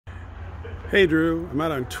Hey Drew, I'm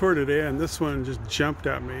out on tour today and this one just jumped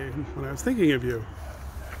at me when I was thinking of you.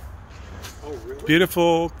 Oh, really?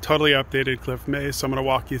 Beautiful, totally updated cliff maze, so I'm going to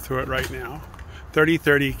walk you through it right now.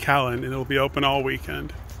 3030 Kalin, and it'll be open all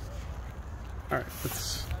weekend. Alright,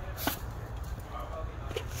 let's...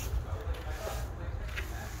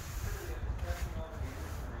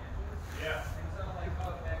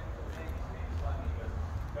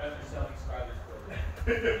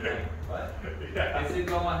 What? Yeah. It said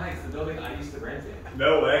go on hikes. The building I used to rent it.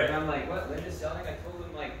 No way. And I'm like, what? They're just selling? I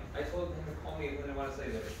told him to call me when they want to say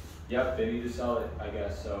that. Yep, they need to sell it, I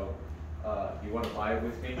guess. So, you want to buy it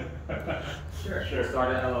with me? Sure. We'll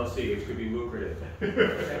start an LLC, which could be lucrative.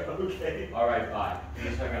 Okay. All right, bye.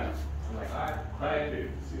 Just hung up. I'm like, all right, bye.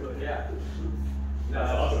 Dude, see you later. Yeah.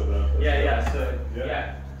 That's awesome though. Yeah. So, Yeah.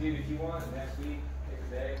 yeah, dude, if you want next week, pick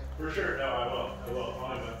a day. For sure. No, I will. I will.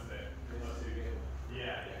 On Wednesday.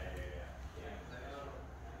 Yeah.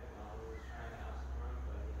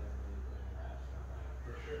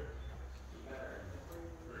 For sure.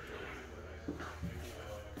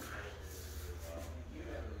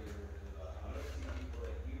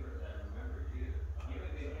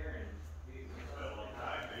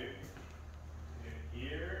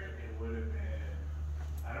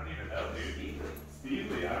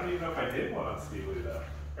 Steely. I don't even know if I did one on Steely though.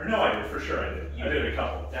 Or no, I did, for sure I did. I did a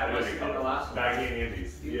couple. That was the last one. Baggy and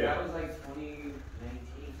Andes. Dude, Yeah. that was like 2019.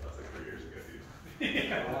 That's like 3 years ago, dude.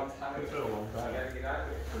 Yeah, a long time ago. It's been a long time. I gotta get out of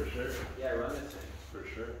here. For sure. Yeah, run this thing. For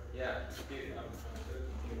sure. Yeah, dude, I'm so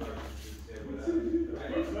thinking about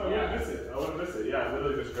No, I wouldn't miss it. I wouldn't miss it. Yeah, I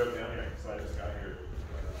literally just drove down here, so I just got here.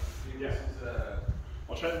 Dude, Yeah. this is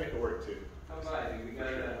I'll try to make it work too. come by, dude. We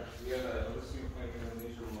have a listening appointment on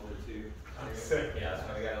Newsroom over 2. I'm sick. Yeah,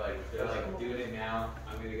 so I gotta they're like doing it now.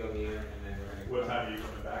 I'm gonna go meet him, and then we're gonna. What time are you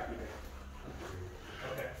coming back? You think?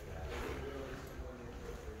 Okay.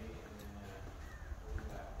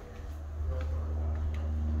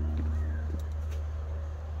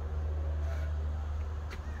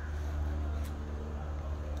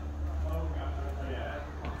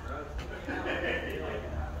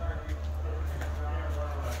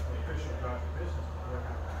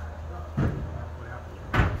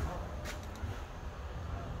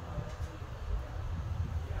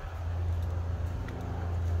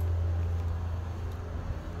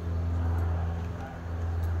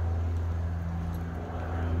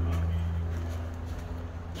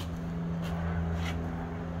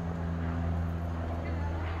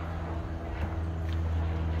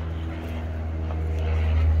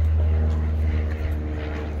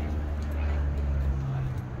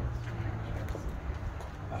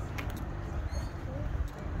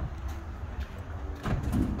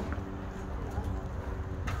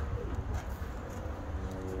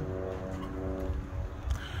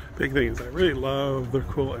 Big thing is I really love the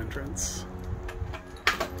cool entrance.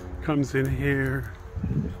 Comes in here,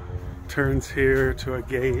 turns here to a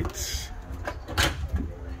gate,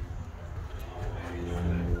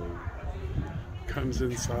 comes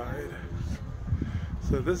inside.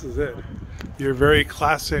 So this is it. Your very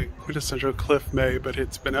classic quintessential cliff may, but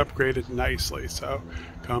it's been upgraded nicely. So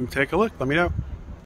come take a look, let me know.